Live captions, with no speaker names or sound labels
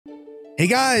Hey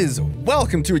guys,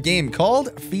 welcome to a game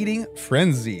called Feeding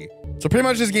Frenzy. So pretty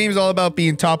much this game is all about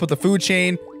being top of the food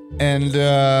chain and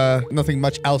nothing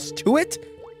much else to it.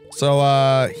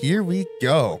 So here we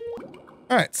go.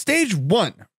 All right, stage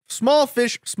 1, small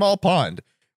fish, small pond,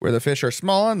 where the fish are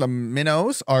small and the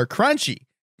minnows are crunchy.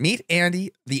 Meet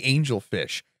Andy, the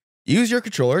angelfish. Use your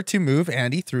controller to move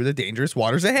Andy through the dangerous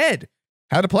waters ahead.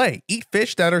 How to play: eat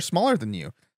fish that are smaller than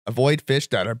you. Avoid fish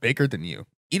that are bigger than you.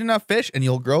 Eat enough fish and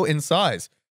you'll grow in size.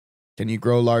 Can you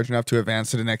grow large enough to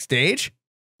advance to the next stage?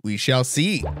 We shall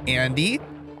see. Andy.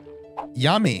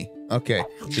 Yummy. Okay,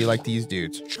 be like these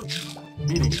dudes.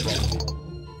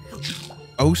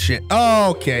 Oh shit.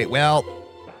 Oh, okay, well,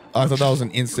 I thought that was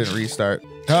an instant restart.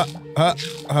 Oh,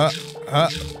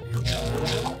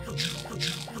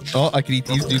 I can eat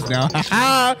these dudes now.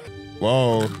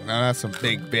 Whoa, now that's some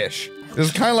big fish. This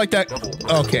is kind of like that.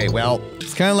 Okay, well,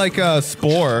 it's kind of like a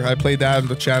Spore. I played that on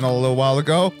the channel a little while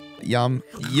ago. Yum,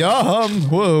 yum,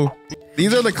 whoa.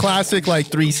 These are the classic like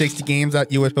 360 games that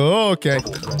you would,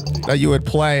 that you would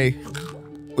play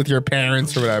with your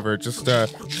parents or whatever. Just a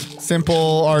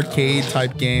simple arcade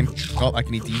type game. Oh, I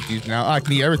can eat these dudes now. Oh, I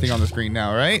can eat everything on the screen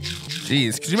now, right?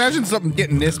 Jeez, could you imagine something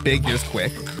getting this big this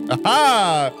quick?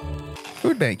 Aha!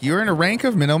 Food bank, you are in a rank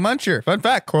of minnow muncher. Fun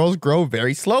fact, corals grow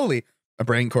very slowly. A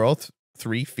brain coral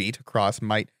 3 feet across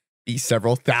might be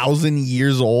several thousand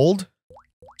years old.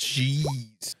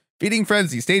 Jeez. Feeding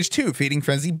Frenzy, stage 2, Feeding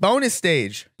Frenzy bonus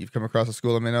stage. You've come across a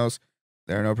school of minnows.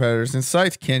 There are no predators in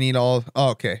sight. Can't eat all. Oh,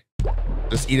 okay.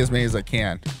 Just eat as many as I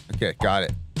can. Okay, got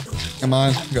it. Come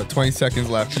on, we got 20 seconds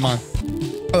left. Come on.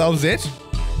 Oh, that was it?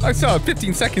 I saw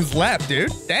 15 seconds left,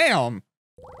 dude. Damn.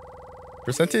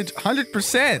 Percentage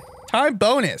 100%. Time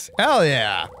bonus. Hell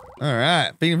yeah. All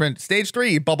right. Feeding Frenzy, stage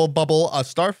 3, Bubble Bubble. A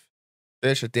starfish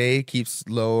a day keeps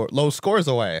low scores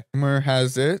away. Rumor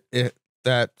has it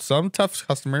that some tough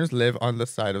customers live on the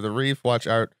side of the reef. Watch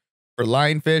out for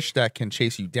lionfish that can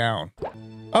chase you down.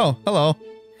 Oh, hello.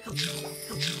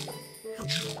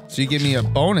 So you give me a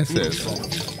bonuses.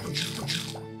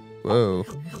 Whoa.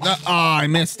 Oh, I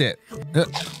missed it.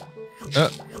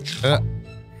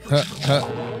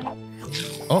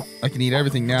 Oh, I can eat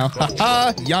everything now.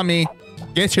 Haha, yummy.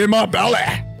 Get in my belly.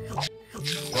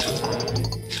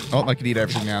 Oh, I can eat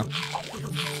everything now.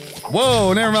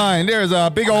 Whoa, never mind. There's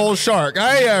a big old shark.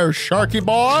 Hey, Sharky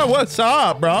boy. What's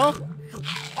up, bro?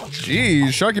 Jeez,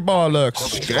 Sharky boy looks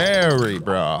scary,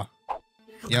 bro.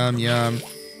 Yum, yum,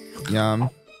 yum,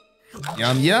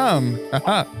 yum, yum.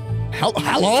 Haha.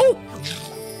 Hello?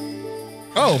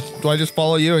 Oh, do I just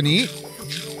follow you and eat?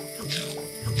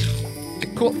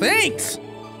 Cool, thanks.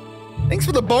 Thanks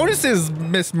for the bonuses,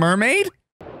 Miss Mermaid.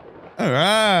 All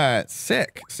right,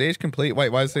 sick. Stage complete. Wait,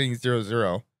 why is it saying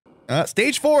 0-0?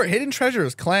 Stage 4, Hidden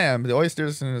Treasures, Clam. The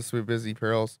oysters and the swoop busy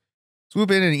pearls.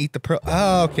 Swoop in and eat the pearl.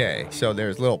 Oh, okay, so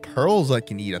there's little pearls I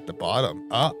can eat at the bottom.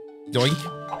 Yoink.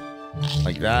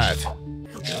 Like that.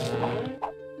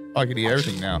 Oh, I can eat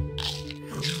everything now.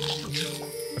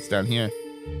 What's down here?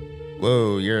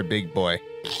 Whoa, you're a big boy.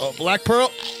 Oh, black pearl.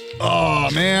 Oh,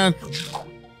 man.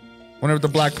 Wonder if the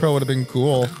black pearl would have been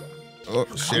cool. Oh,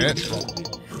 shit.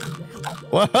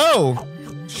 Whoa!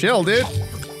 Chill, dude.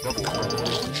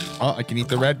 Oh, I can eat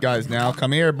the red guys now.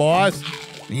 Come here, boss.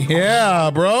 Yeah,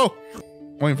 bro.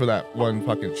 Waiting for that one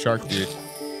fucking shark dude.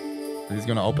 He's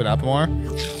gonna open up more.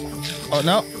 Oh,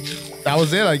 no. That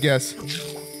was it, I guess.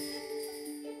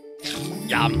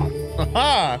 Yum.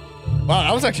 Haha. Wow,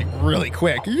 that was actually really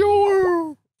quick.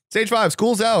 Stage 5,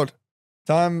 school's out.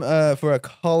 Time for a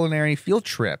culinary field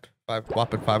trip.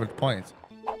 Whopping 500 points.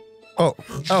 Oh,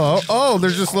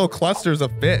 there's just little clusters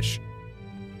of fish.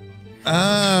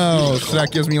 Oh, so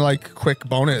that gives me like quick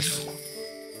bonus.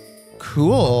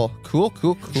 Cool. You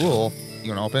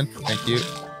wanna open? Thank you.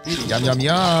 Yum, yum,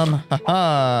 yum.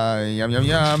 Haha. Yum, yum,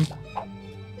 yum.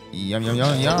 Yum, yum,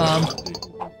 yum, yum.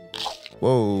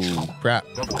 Whoa, crap.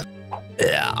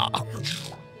 Yeah.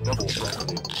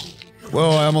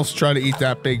 Whoa, I almost tried to eat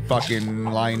that big fucking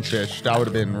lionfish. That would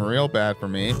have been real bad for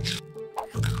me.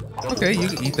 Okay, you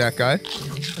can eat that guy.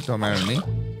 That don't matter to me.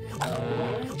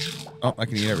 Oh, I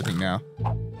can eat everything now.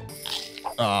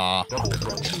 Ah.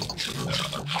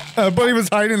 Buddy was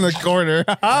hiding in the corner.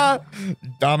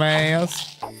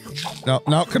 Dumbass.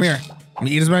 No, come here. Let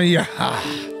me eat as many of you.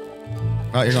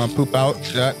 Oh, you're gonna poop out?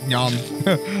 Yum.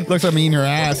 Looks like I'm eating your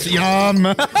ass. Yum.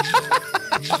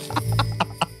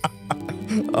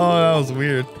 Oh, that was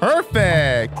weird.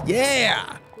 Perfect.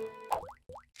 Yeah.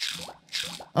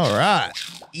 All right.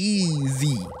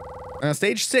 Easy.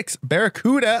 Stage 6,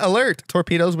 Barracuda alert.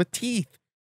 Torpedoes with teeth.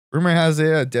 Rumor has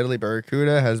it a deadly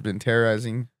barracuda has been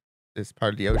terrorizing this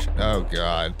part of the ocean. Oh,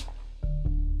 God.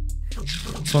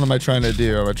 So what am I trying to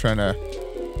do? Am I trying to...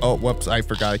 Oh, whoops. I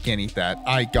forgot. I can't eat that.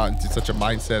 I got into such a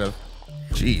mindset of...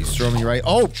 Jeez, throw me right...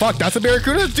 Oh, fuck. That's a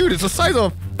barracuda? Dude, it's the size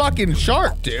of a fucking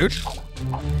shark, dude.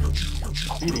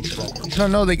 I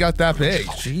don't know they got that big.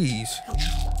 Jeez.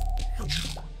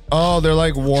 Oh, they're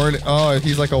like warning. Oh,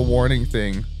 he's like a warning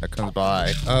thing that comes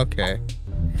by. Okay.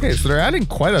 Okay, so they're adding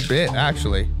quite a bit,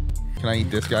 actually. Can I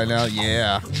eat this guy now?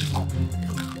 Yeah.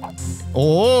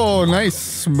 Oh, nice.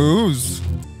 Smooth.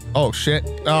 Oh, shit.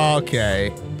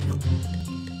 Okay.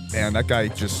 Man, that guy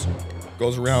just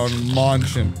goes around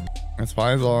munching. That's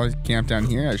fine. As long as I camp down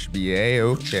here, I should be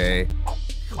A-okay.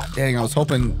 Dang, I was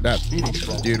hoping that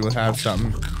dude would have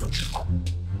something.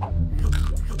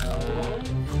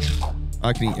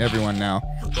 I can eat everyone now.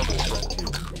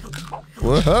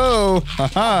 Whoa!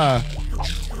 Haha!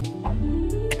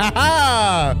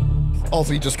 Haha!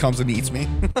 Also, he just comes and eats me.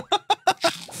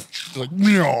 He's like,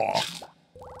 no.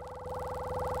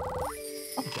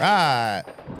 Alright.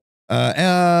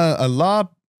 A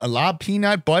lob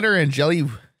peanut butter and jelly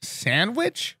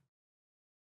sandwich?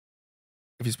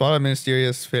 If you spot a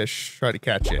mysterious fish, try to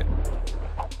catch it.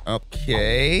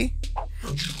 Okay.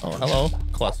 Oh, hello.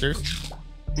 Clusters.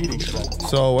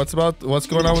 So what's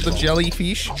going on with the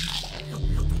jellyfish?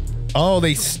 Oh,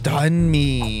 they stun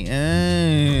me.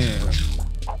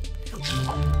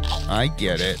 I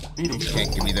get it.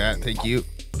 Can't give me that. Thank you.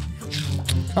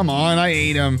 Come on, I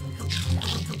ate him.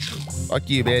 Fuck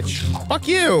you, bitch. Fuck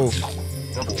you.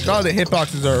 God, the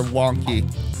hitboxes are wonky.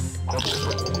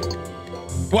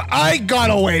 Well, I got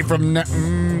away from that.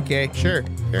 Okay, sure.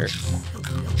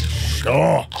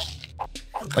 Sure.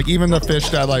 Like even the fish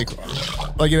that like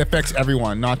it affects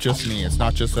everyone, not just me. It's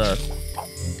not just a...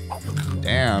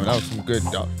 Damn, that was some good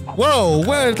stuff. Whoa,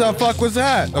 what the fuck was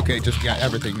that? Okay, just got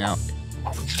everything now.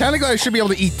 Technically, I should be able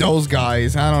to eat those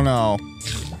guys. I don't know.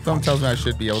 Something tells me I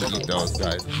should be able to eat those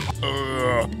guys.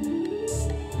 Ugh.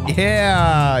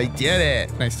 Yeah, I did it.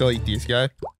 Can I still eat these guys?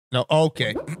 No,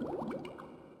 okay.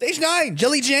 Stage 9,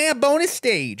 Jelly Jam bonus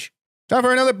stage. Time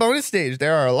for another bonus stage.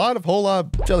 There are a whole lot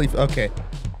of jelly. Okay.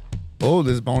 Oh,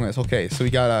 this bonus. Okay, so I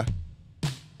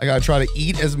gotta try to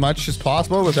eat as much as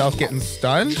possible without getting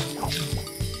stunned.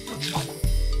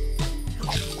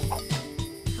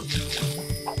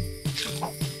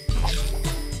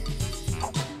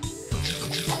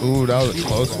 Ooh, that was a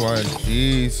close one.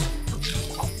 Jeez.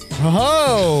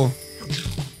 Oh!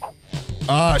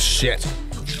 Ah, shit.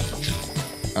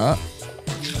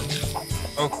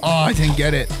 Oh, I didn't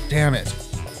get it. Damn it.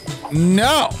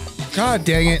 No! God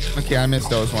dang it. Okay, I missed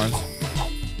those ones.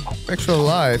 Extra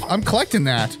life. I'm collecting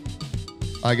that.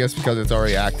 I guess because it's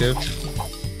already active.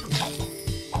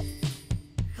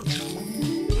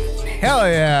 Hell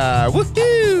yeah!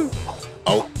 Woohoo!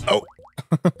 Oh.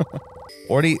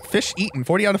 40 fish eaten.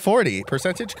 40 out of 40.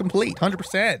 Percentage complete.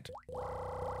 100%.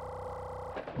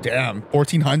 Damn.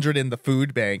 1,400 in the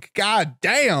food bank. God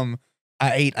damn.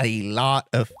 I ate a lot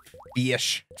of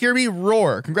fish. Hear me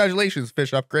roar. Congratulations,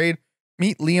 fish upgrade.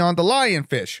 Meet Leon the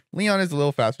lionfish. Leon is a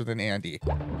little faster than Andy.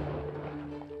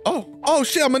 Oh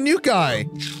shit, I'm a new guy.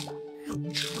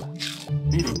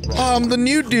 Oh, I'm the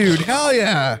new dude. Hell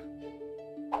yeah.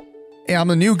 Hey, I'm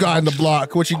the new guy in the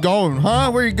block. What you going,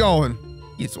 huh? Where you going?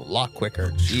 He's a lot quicker.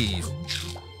 Jeez.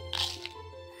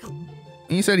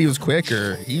 He said he was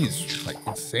quicker. He's like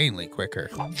insanely quicker.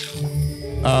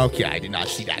 Okay, I did not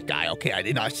see that guy. Okay, I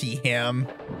did not see him.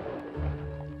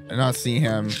 I did not see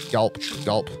him. Gulp,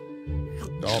 gulp,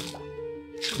 gulp.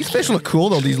 These fish look cool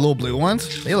though, these little blue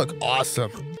ones. They look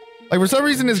awesome. Like for some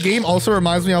reason this game also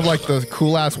reminds me of like the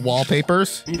cool ass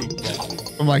wallpapers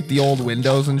from like the old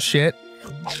Windows and shit.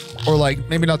 Or like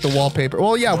maybe not the wallpaper.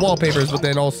 Well, yeah, wallpapers, but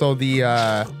then also the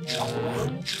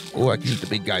oh, I can eat the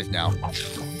big guys now.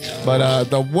 But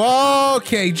whoa,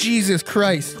 okay, Jesus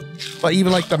Christ. But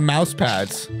even like the mouse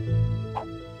pads.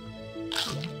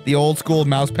 The old school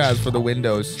mouse pads for the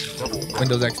Windows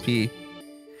XP.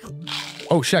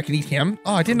 Oh shit, I can eat him?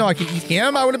 Oh, I didn't know I could eat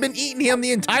him. I would have been eating him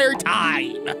the entire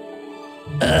time.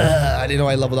 I didn't know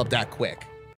I leveled up that quick.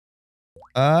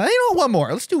 You know, one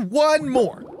more. Let's do one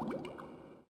more.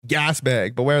 Gas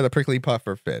bag. Beware the prickly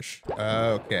puffer fish.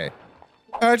 Okay.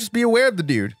 Just be aware of the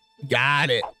dude. Got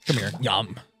it. Come here.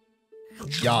 Yum.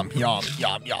 Yum, yum,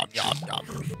 yum, yum, yum,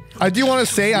 yum. I do want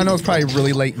to say, I know it's probably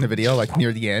really late in the video, like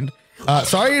near the end.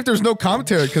 Sorry if there's no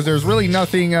commentary, because there's really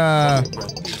nothing,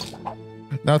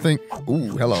 nothing.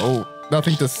 Ooh, hello.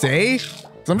 Nothing to say.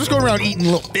 So I'm just going around eating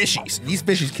little fishies. These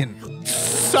fishies can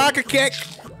suck a kick.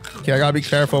 Okay, I gotta be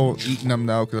careful eating them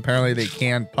though, because apparently they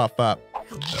can puff up.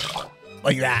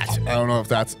 Like that. I don't know if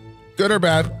that's good or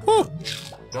bad. Whew.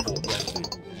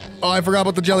 Oh, I forgot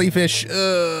about the jellyfish.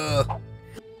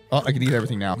 Oh, I can eat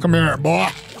everything now. Come here, boy.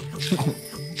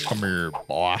 Come here,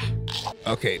 boy.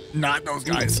 Okay, not those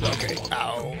guys. Okay.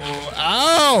 Ow.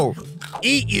 Ow!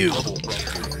 Eat you.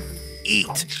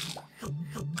 Eat.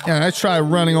 And I try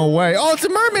running away. Oh, it's a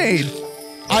mermaid.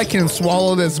 I can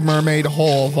swallow this mermaid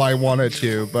whole if I wanted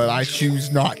to, but I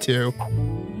choose not to.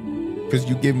 Because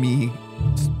you give me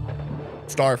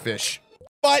starfish.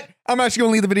 But I'm actually going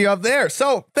to leave the video up there.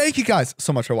 So thank you guys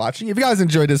so much for watching. If you guys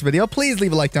enjoyed this video, please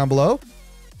leave a like down below.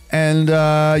 And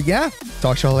yeah,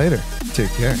 talk to y'all later.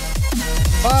 Take care.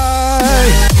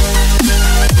 Bye.